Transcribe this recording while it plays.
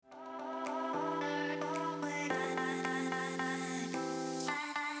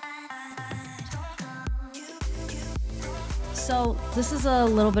So this is a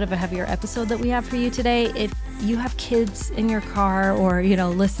little bit of a heavier episode that we have for you today. If you have kids in your car or,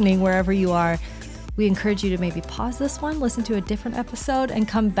 listening wherever you are, we encourage you to maybe pause this one, listen to a different episode, and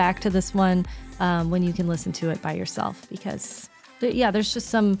come back to this one when you can listen to it by yourself. Because, there's just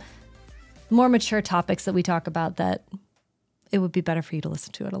some more mature topics that we talk about that it would be better for you to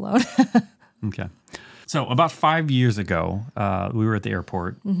listen to it alone. Okay. So about 5 years ago, we were at the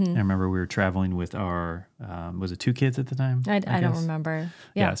airport. I remember we were traveling with our, was it 2 kids at the time? I don't remember.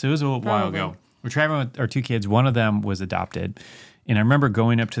 Yeah, so it was a while ago. We're traveling with our 2 kids. One of them was adopted. And I remember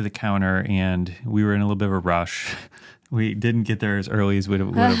going up to the counter, and we were in a little bit of a rush. We didn't get there as early as we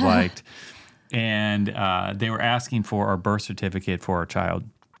would have liked. And they were asking for our birth certificate for our child.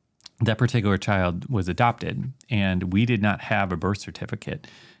 That particular child was adopted, and we did not have a birth certificate.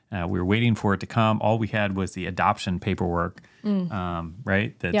 We were waiting for it to come. All we had was the adoption paperwork,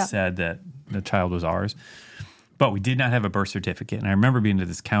 right, that said that the child was ours. But we did not have a birth certificate. And I remember being at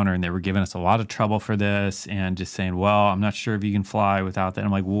this counter, and they were giving us a lot of trouble for this and just saying, well, I'm not sure if you can fly without that.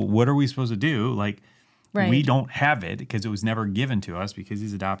 I'm like, well, what are we supposed to do? Like, we don't have it because it was never given to us because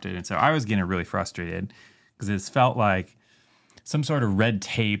he's adopted. And so I was getting really frustrated because it felt like some sort of red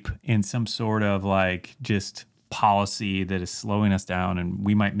tape and some sort of like just policy that is slowing us down, and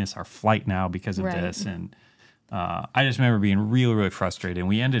we might miss our flight now because of this. And I just remember being really, really frustrated. And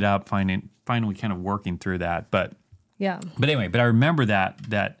we ended up finally kind of working through that. But anyway, I remember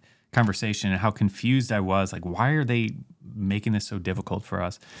that conversation and how confused I was. Like, why are they making this so difficult for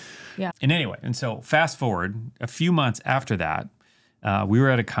us? Yeah. And anyway, and so fast forward a few months after that, we were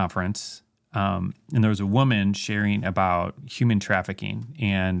at a conference. And there was a woman sharing about human trafficking,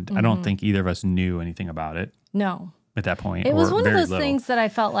 and I don't think either of us knew anything about it. No. At that point. It was one of those things that I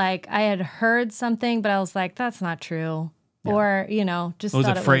felt like I had heard something, but I was like, that's not true. Yeah. Or, just it was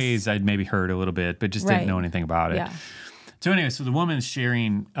a phrase I'd maybe heard a little bit, but just didn't know anything about it. Yeah. So anyway, so the woman's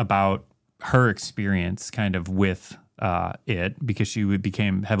sharing about her experience kind of with it because she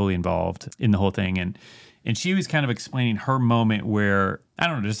became heavily involved in the whole thing. And she was kind of explaining her moment where, I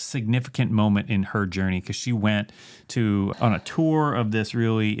don't know, just a significant moment in her journey because she went on a tour of this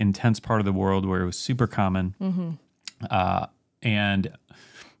really intense part of the world where it was super common. And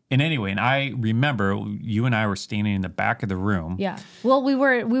anyway, and I remember you and I were standing in the back of the room. Yeah. Well, we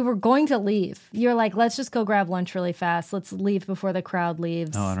were going to leave. You're like, let's just go grab lunch really fast. Let's leave before the crowd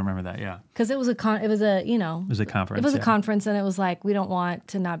leaves. Oh, I don't remember that. Yeah. Because it was a conference. It was a conference, and it was like, we don't want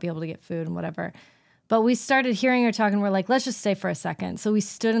to not be able to get food and whatever. But we started hearing her talking. We're like, let's just stay for a second. So we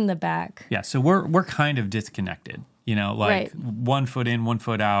stood in the back. Yeah. So we're kind of disconnected, like 1 foot in, 1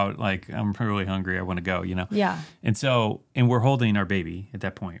 foot out. Like, I'm really hungry. I want to go, Yeah. And we're holding our baby at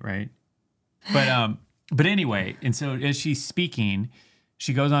that point, right? But anyway, and so as she's speaking,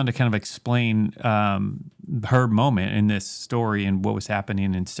 she goes on to kind of explain her moment in this story and what was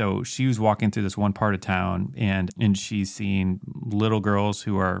happening. And so she was walking through this one part of town, and she's seeing little girls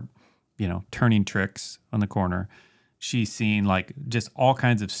who are turning tricks on the corner. She's seen like just all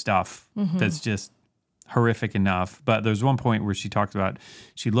kinds of stuff that's just horrific enough. But there's one point where she talked about,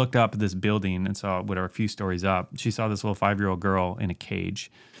 she looked up at this building and saw a few stories up. She saw this little 5-year-old girl in a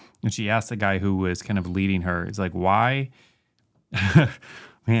cage. And she asked the guy who was kind of leading her, it's like, why?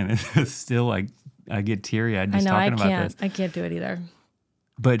 Man, it's still like, I get teary-eyed just talking about this. I can't do it either.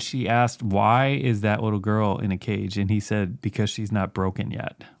 But she asked, why is that little girl in a cage? And he said, because she's not broken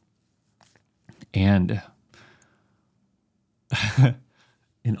yet. And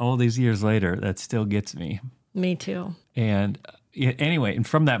in all these years later, that still gets me. Me too. And anyway, and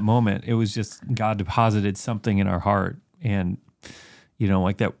from that moment, it was just God deposited something in our heart. And,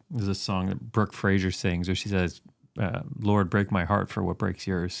 like that was a song that Brooke Fraser sings where she says, Lord, break my heart for what breaks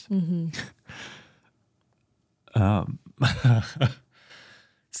yours. It's not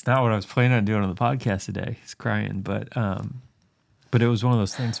what I was planning on doing on the podcast today. It's crying. But it was one of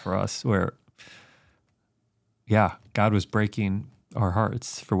those things for us where, God was breaking our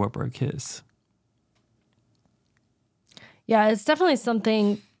hearts for what broke his. Yeah, it's definitely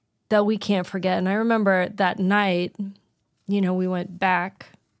something that we can't forget. And I remember that night, we went back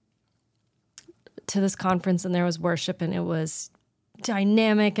to this conference and there was worship, and it was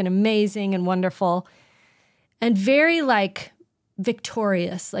dynamic and amazing and wonderful and very like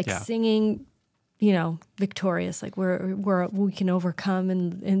victorious, like singing, victorious, like we can overcome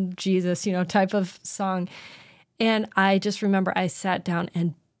in Jesus, type of song. And I just remember I sat down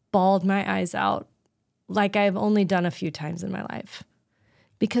and bawled my eyes out like I've only done a few times in my life,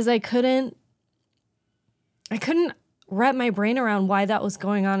 because I couldn't wrap my brain around why that was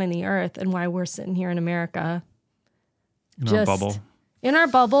going on in the earth and why we're sitting here in America. In our bubble. In our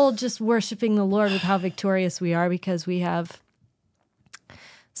bubble, just worshiping the Lord with how victorious we are because we have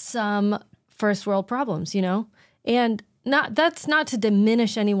some first world problems, you know? And that's not to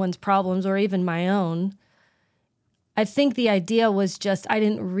diminish anyone's problems or even my own. I think the idea was just I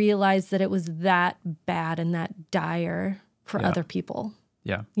didn't realize that it was that bad and that dire for other people.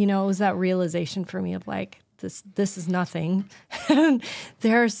 Yeah. You know, it was that realization for me of like, this is nothing. And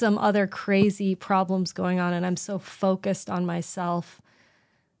there are some other crazy problems going on, and I'm so focused on myself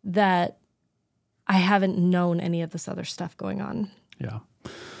that I haven't known any of this other stuff going on. Yeah.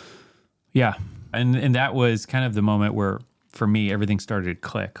 Yeah. And that was kind of the moment where, for me, everything started to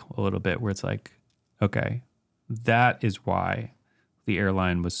click a little bit, where it's like, okay, that is why the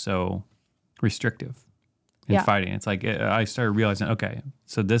airline was so restrictive in fighting. It's like, I started realizing, okay,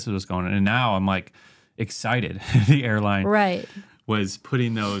 so this is what's going on. And now I'm like excited the airline was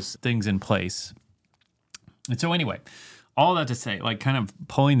putting those things in place. And so anyway, all that to say, like kind of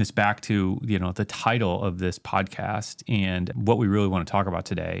pulling this back to, you know, the title of this podcast and what we really want to talk about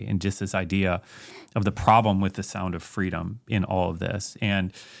today, and just this idea of the problem with the sound of freedom in all of this.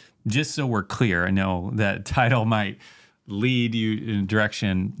 And just so we're clear, I know that title might lead you in a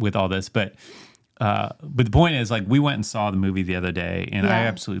direction with all this, but the point is, like, we went and saw the movie the other day, and I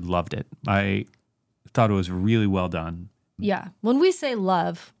absolutely loved it. I thought it was really well done. Yeah. When we say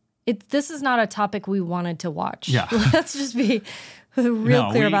love, this is not a topic we wanted to watch. Yeah. Let's just be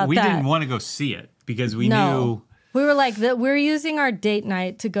real clear about that. We didn't want to go see it because we knew. We were like, we're using our date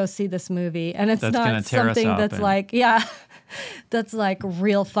night to go see this movie, and it's not something that's like, that's like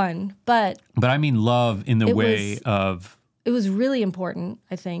real fun. But I mean love in the way of... It was really important,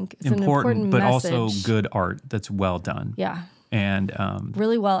 I think. It's an important but message. Also good art that's well done. Yeah. And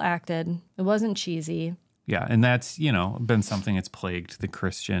really well acted. It wasn't cheesy. Yeah, and that's, you know, been something that's plagued the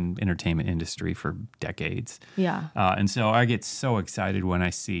Christian entertainment industry for decades. Yeah. And so I get so excited when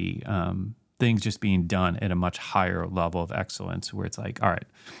I see things just being done at a much higher level of excellence, where it's like, all right,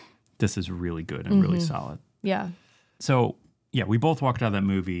 this is really good and really solid. Yeah. So, yeah, we both walked out of that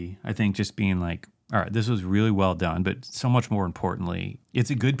movie, I think, just being like, all right, this was really well done, but so much more importantly, it's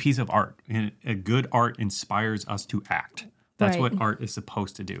a good piece of art, and a good art inspires us to act. That's what art is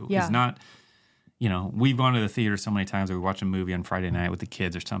supposed to do. Yeah. It's not, you know, we've gone to the theater so many times, or we watch a movie on Friday night with the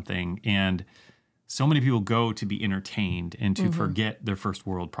kids or something, and so many people go to be entertained and to forget their first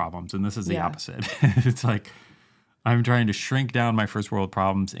world problems, and this is the opposite. It's like, I'm trying to shrink down my first world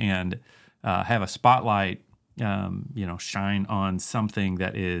problems and have a spotlight shine on something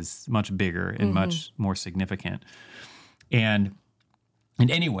that is much bigger and much more significant. And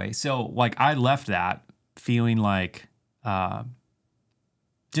anyway, so like I left that feeling like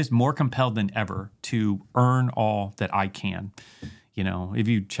just more compelled than ever to earn all that I can. You know, if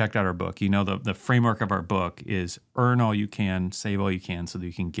you checked out our book, you know, the framework of our book is earn all you can, save all you can, so that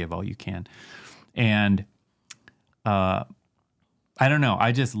you can give all you can. And I don't know.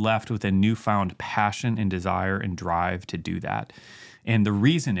 I just left with a newfound passion and desire and drive to do that. And the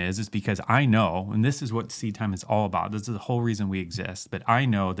reason is because I know, and this is what Seed Time is all about. This is the whole reason we exist. But I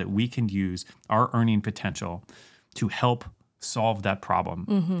know that we can use our earning potential to help solve that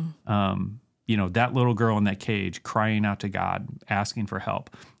problem. You know, that little girl in that cage crying out to God, asking for help.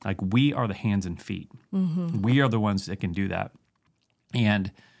 Like, we are the hands and feet. We are the ones that can do that.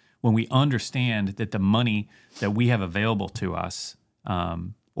 And when we understand that the money that we have available to us,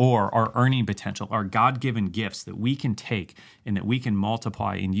 or our earning potential, our God-given gifts that we can take and that we can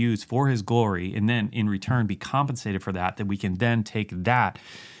multiply and use for His glory, and then in return be compensated for that we can then take that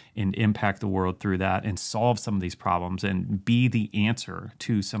and impact the world through that and solve some of these problems and be the answer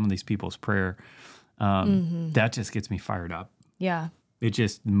to some of these people's prayer. That just gets me fired up. Yeah. It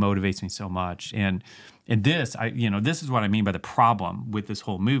just motivates me so much. And this, this is what I mean by the problem with this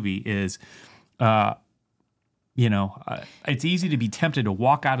whole movie is, it's easy to be tempted to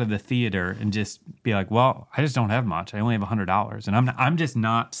walk out of the theater and just be like, well, I just don't have much. I only have $100. And I'm just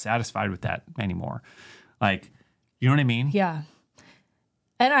not satisfied with that anymore. Like, you know what I mean? Yeah.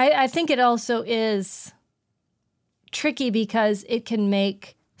 And I think it also is tricky because it can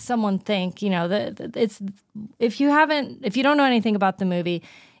make someone think, you know, that it's, if you don't know anything about the movie,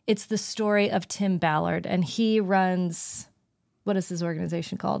 it's the story of Tim Ballard, and he runs, what is his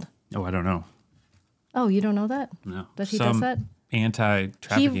organization called? Oh, I don't know. Oh, you don't know that? No. That he does that?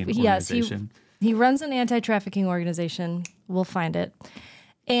 Anti-trafficking organization. He runs an anti-trafficking organization. We'll find it.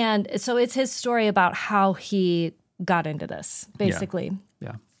 And so it's his story about how he got into this, basically.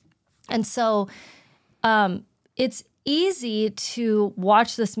 Yeah. And so it's easy to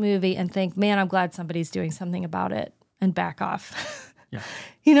watch this movie and think, man, I'm glad somebody's doing something about it, and back off. Yeah.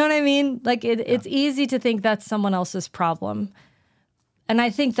 You know what I mean? Like it's easy to think that's someone else's problem. And I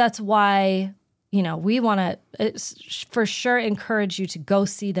think that's why we want to for sure encourage you to go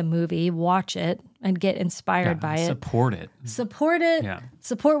see the movie, watch it, and get inspired by it. Support it. Yeah.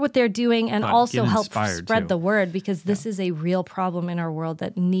 Support what they're doing, and also help spread the word, because this is a real problem in our world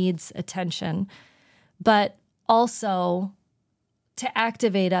that needs attention. But also to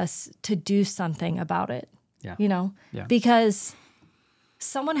activate us to do something about it. Because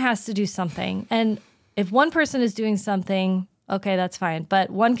someone has to do something. And if one person is doing something, okay, that's fine. But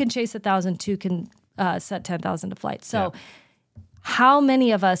one can chase 1,000, two can set 10,000 to flight. So how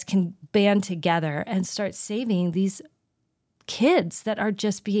many of us can band together and start saving these kids that are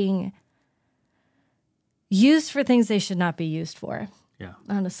just being used for things they should not be used for? Yeah.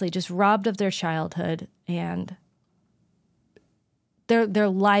 Honestly, just robbed of their childhood and their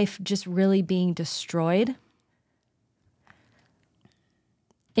life just really being destroyed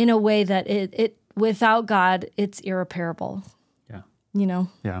in a way that it without God, it's irreparable. Yeah.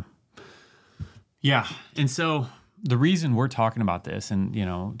 Yeah. Yeah. And so the reason we're talking about this and,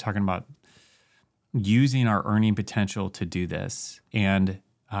 talking about using our earning potential to do this and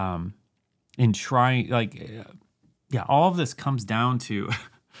in trying, all of this comes down to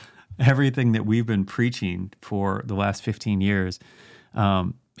everything that we've been preaching for the last 15 years.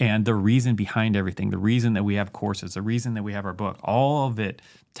 And the reason behind everything, the reason that we have courses, the reason that we have our book, all of it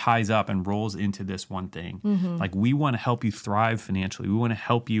ties up and rolls into this one thing. Mm-hmm. Like, we want to help you thrive financially. We want to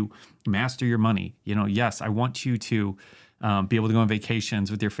help you master your money. Yes, I want you to be able to go on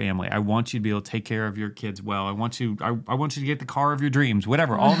vacations with your family. I want you to be able to take care of your kids well. I want you to get the car of your dreams,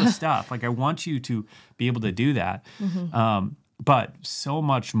 whatever, all the stuff. Like, I want you to be able to do that. Mm-hmm. But so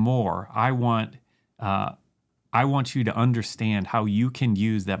much more, I want you to understand how you can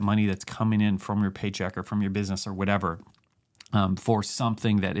use that money that's coming in from your paycheck or from your business or whatever for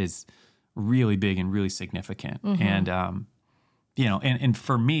something that is really big and really significant. Mm-hmm. And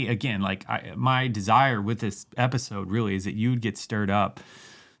for me, again, my desire with this episode really is that you'd get stirred up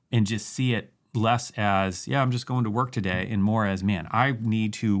and just see it less as, I'm just going to work today, and more as, man, I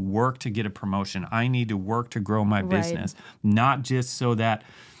need to work to get a promotion. I need to work to grow my business, not just so that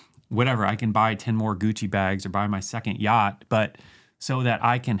whatever, I can buy 10 more Gucci bags or buy my second yacht, but so that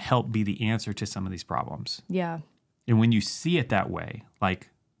I can help be the answer to some of these problems. Yeah. And when you see it that way,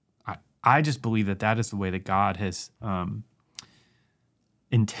 I just believe that is the way that God has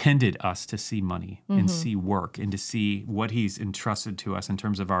intended us to see money and see work and to see what he's entrusted to us in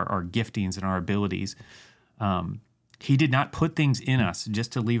terms of our giftings and our abilities. He did not put things in us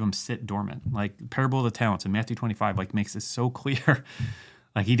just to leave them sit dormant. Like Parable of the Talents in Matthew 25, makes this so clear.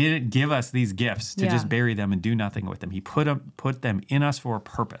 He didn't give us these gifts to just bury them and do nothing with them. He put them in us for a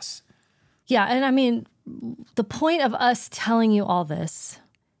purpose. Yeah, and I mean, the point of us telling you all this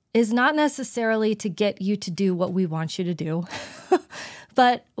is not necessarily to get you to do what we want you to do,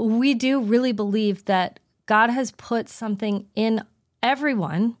 but we do really believe that God has put something in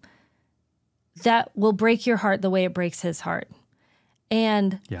everyone that will break your heart the way it breaks his heart.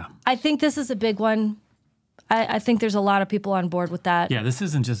 And I think this is a big one. I think there's a lot of people on board with that. Yeah, this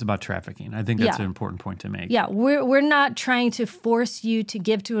isn't just about trafficking. I think that's an important point to make. Yeah, we're not trying to force you to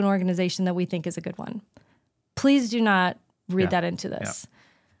give to an organization that we think is a good one. Please do not read that into this. Yeah.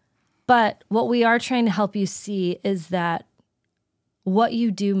 But what we are trying to help you see is that what you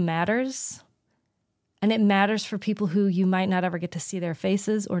do matters, and it matters for people who you might not ever get to see their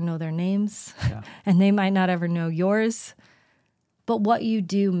faces or know their names, and they might not ever know yours. But what you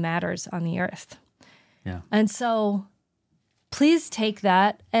do matters on the earth. Yeah. And so please take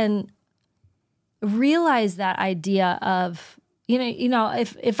that and realize that idea of,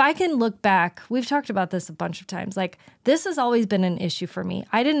 if I can look back, we've talked about this a bunch of times, this has always been an issue for me.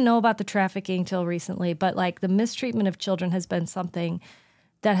 I didn't know about the trafficking till recently, but the mistreatment of children has been something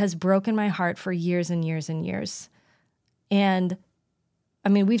that has broken my heart for years and years and years. And I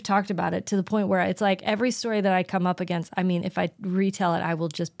mean, we've talked about it to the point where it's every story that I come up against, I mean, if I retell it, I will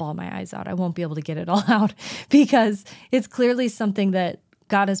just bawl my eyes out. I won't be able to get it all out because it's clearly something that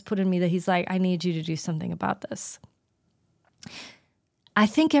God has put in me that he's I need you to do something about this. I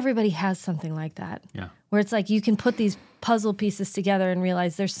think everybody has something like that. Yeah. Where it's you can put these puzzle pieces together and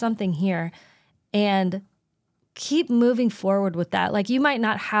realize there's something here and keep moving forward with that. You might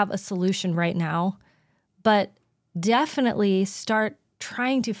not have a solution right now, but definitely start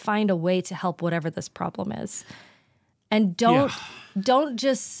trying to find a way to help whatever this problem is. And don't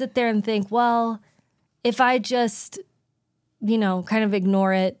just sit there and think, well, if I just, kind of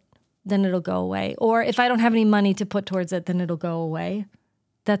ignore it, then it'll go away. Or if I don't have any money to put towards it, then it'll go away.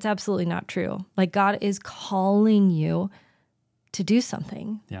 That's absolutely not true. God is calling you to do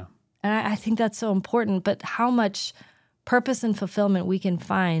something. Yeah. And I think that's so important. But how much purpose and fulfillment we can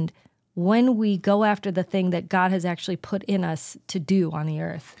find when we go after the thing that God has actually put in us to do on the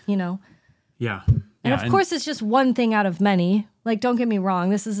earth, you know? Yeah. And of course, it's just one thing out of many. Like, don't get me wrong.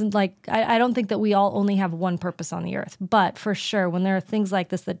 This isn't like, I don't think that we all only have one purpose on the earth. But for sure, when there are things like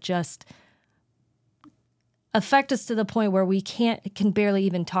this that just affect us to the point where we can barely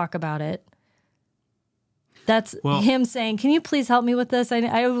even talk about it, that's him saying, can you please help me with this?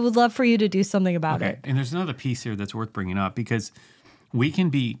 I would love for you to do something about it. And there's another piece here that's worth bringing up, because we can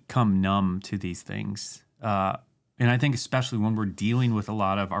become numb to these things. And I think especially when we're dealing with a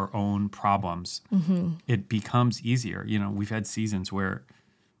lot of our own problems, it becomes easier. You know, we've had seasons where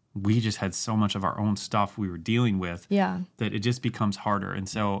we just had so much of our own stuff we were dealing with that it just becomes harder. And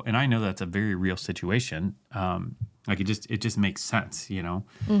so, and I know that's a very real situation. Like it just makes sense, you know?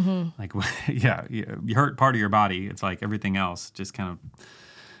 Like, you hurt part of your body. It's like everything else just kind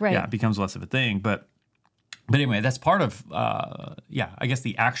of, it becomes less of a thing. But anyway, that's part of, I guess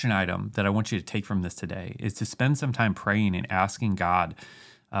the action item that I want you to take from this today is to spend some time praying and asking God,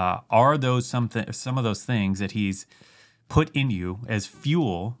 are those some of those things that he's put in you as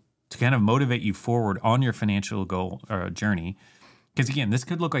fuel to kind of motivate you forward on your financial goal or journey? Because again, this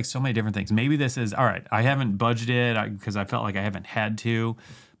could look like so many different things. Maybe this is, all right, I haven't budgeted because I felt like I haven't had to.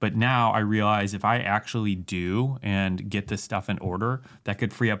 But now I realize if I actually do and get this stuff in order, that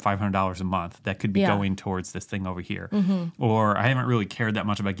could free up $500 a month. That could be going towards this thing over here. Or I haven't really cared that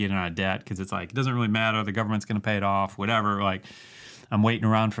much about getting out of debt because it's like, it doesn't really matter. The government's going to pay it off, whatever. Like, I'm waiting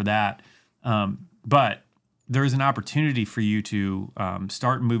around for that. But there is an opportunity for you to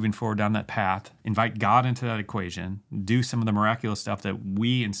start moving forward down that path, invite God into that equation, do some of the miraculous stuff that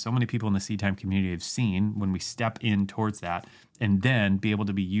we and so many people in the Seed Time community have seen when we step in towards that, and then be able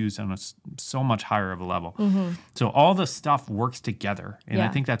to be used on so much higher of a level. So all this stuff works together, and I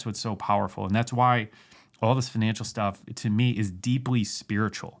think that's what's so powerful, and that's why all this financial stuff, to me, is deeply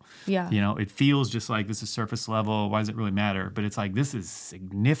spiritual. You know, it feels just like this is surface level. Why does it really matter? But it's like, this is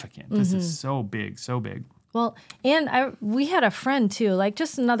significant. This is so big, so big. Well, and we had a friend too, like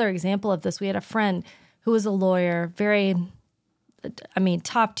just another example of this. We had a friend who was a lawyer,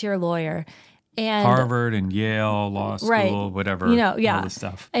 top tier lawyer. And Harvard and Yale Law School, whatever, all this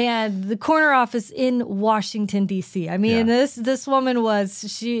stuff. And the corner office in Washington, D.C. I mean, this woman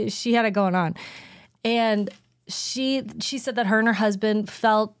she had it going on. And she said that her and her husband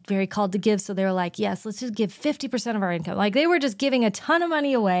felt very called to give. So they were like, yes, let's just give 50% of our income. Like they were just giving a ton of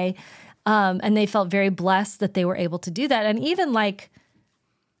money away. And they felt very blessed that they were able to do that. And even like,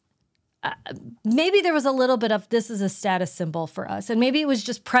 maybe there was a little bit of this is a status symbol for us. And maybe it was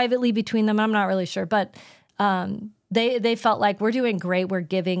just privately between them. I'm not really sure. But they felt like we're doing great. We're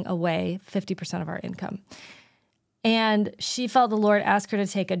giving away 50% of our income. And she felt the Lord ask her to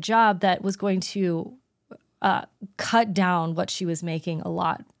take a job that was going to cut down what she was making a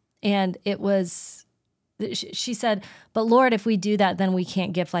lot. And it was... She said, but Lord, if we do that, then we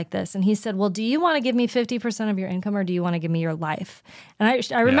can't give like this. And he said, well, do you want to give me 50% of your income or do you want to give me your life? And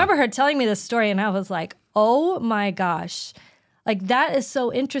I remember her telling me this story and I was like, oh my gosh, like that is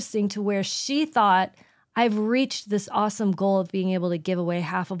so interesting to where she thought I've reached this awesome goal of being able to give away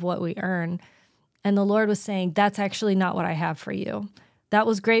half of what we earn. And the Lord was saying, that's actually not what I have for you. That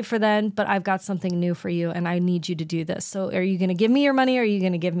was great for then, but I've got something new for you and I need you to do this. So are you going to give me your money or are you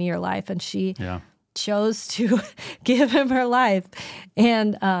going to give me your life? And she chose to give him her life.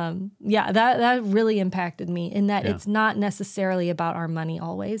 And that really impacted me in that it's not necessarily about our money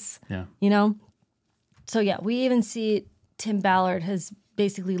always, you know? So we even see Tim Ballard has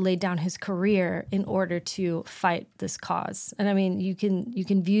basically laid down his career in order to fight this cause. And I mean, you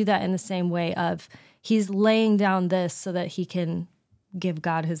can view that in the same way of he's laying down this so that he can give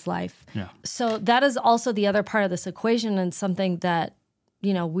God his life. So that is also the other part of this equation and something that,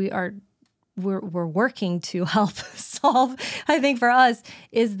 you know, we're working to help solve, I think for us,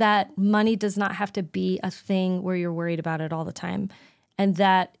 is that money does not have to be a thing where you're worried about it all the time. And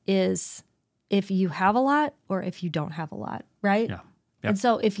that is if you have a lot or if you don't have a lot, right? And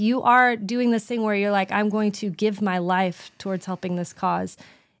so if you are doing this thing where you're like, I'm going to give my life towards helping this cause,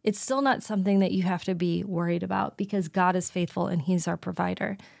 it's still not something that you have to be worried about because God is faithful and he's our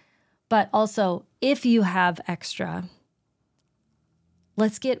provider. But also, if you have extra,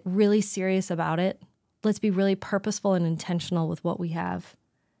 let's get really serious about it. Let's be really purposeful and intentional with what we have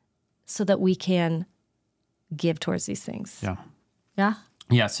so that we can give towards these things. Yeah.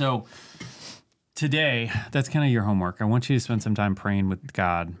 So today, that's kind of your homework. I want you to spend some time praying with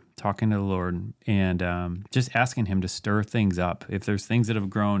God, talking to the Lord, and just asking him to stir things up. If there's things that have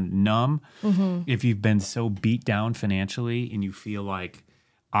grown numb, if you've been so beat down financially and you feel like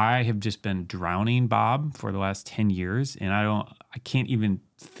I have just been drowning, Bob, for the last 10 years, and I can't even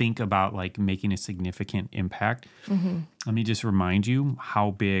think about like making a significant impact. Let me just remind you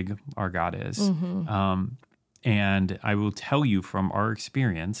how big our God is. And I will tell you from our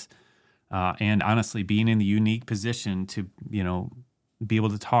experience, and honestly, being in the unique position to, be able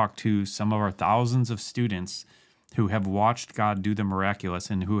to talk to some of our thousands of students who have watched God do the miraculous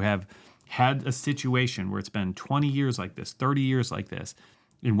and who have had a situation where it's been 20 years like this, 30 years like this.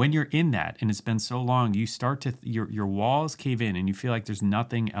 And when you're in that and it's been so long, you start to, your walls cave in and you feel like there's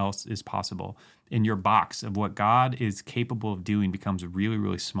nothing else is possible. And your box of what God is capable of doing becomes really,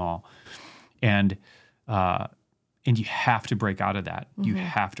 really small. And you have to break out of that. You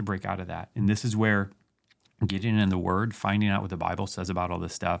have to break out of that. And this is where getting in the Word, finding out what the Bible says about all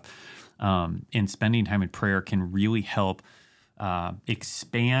this stuff, and spending time in prayer can really help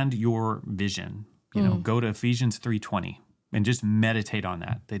expand your vision. Go to Ephesians 3:20 and just meditate on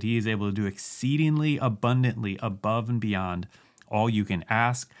that He is able to do exceedingly abundantly above and beyond all you can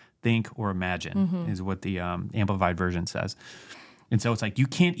ask, think, or imagine, is what the Amplified Version says. And so it's like you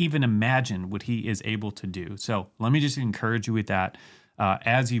can't even imagine what He is able to do. So let me just encourage you with that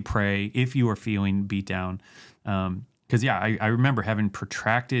as you pray, if you are feeling beat down. Because, I remember having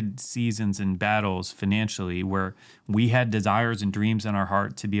protracted seasons and battles financially where we had desires and dreams in our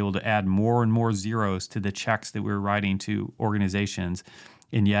heart to be able to add more and more zeros to the checks that we were writing to organizations.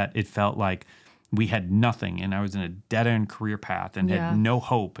 And yet it felt like we had nothing. And I was in a dead-end career path and had no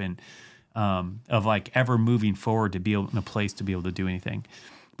hope and of like ever moving forward to be able, in a place to be able to do anything.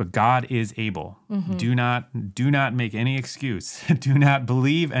 But God is able. Do not make any excuse. Do not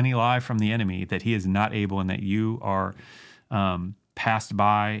believe any lie from the enemy that he is not able and that you are passed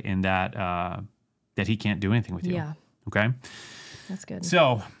by and that he can't do anything with you. Yeah. Okay? That's good.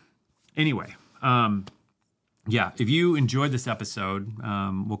 So anyway, if you enjoyed this episode,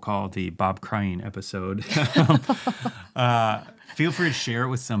 we'll call it the Bob crying episode. Feel free to share it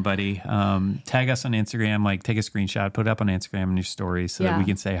with somebody. Tag us on Instagram, like take a screenshot, put it up on Instagram in your stories so that we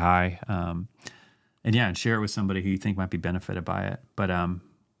can say hi. And share it with somebody who you think might be benefited by it. But I don't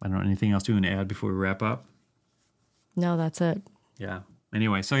know, anything else you want to add before we wrap up? No, that's it. Yeah.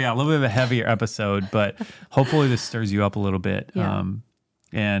 Anyway, so a little bit of a heavier episode, but hopefully this stirs you up a little bit. Yeah.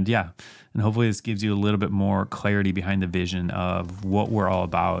 And hopefully this gives you a little bit more clarity behind the vision of what we're all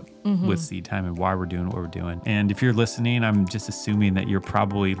about with Seed Time and why we're doing what we're doing. And if you're listening, I'm just assuming that you're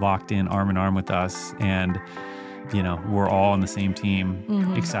probably locked in arm in arm with us and, we're all on the same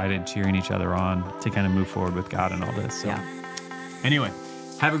team, excited, cheering each other on to kind of move forward with God and all this. So anyway,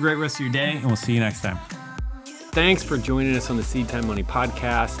 have a great rest of your day and we'll see you next time. Thanks for joining us on the Seed Time Money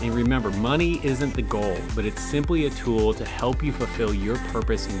podcast. And remember, money isn't the goal, but it's simply a tool to help you fulfill your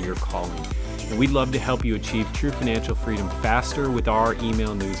purpose and your calling. And we'd love to help you achieve true financial freedom faster with our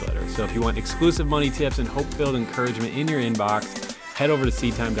email newsletter. So if you want exclusive money tips and hope-filled encouragement in your inbox, head over to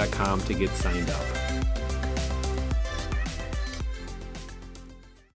seedtime.com to get signed up.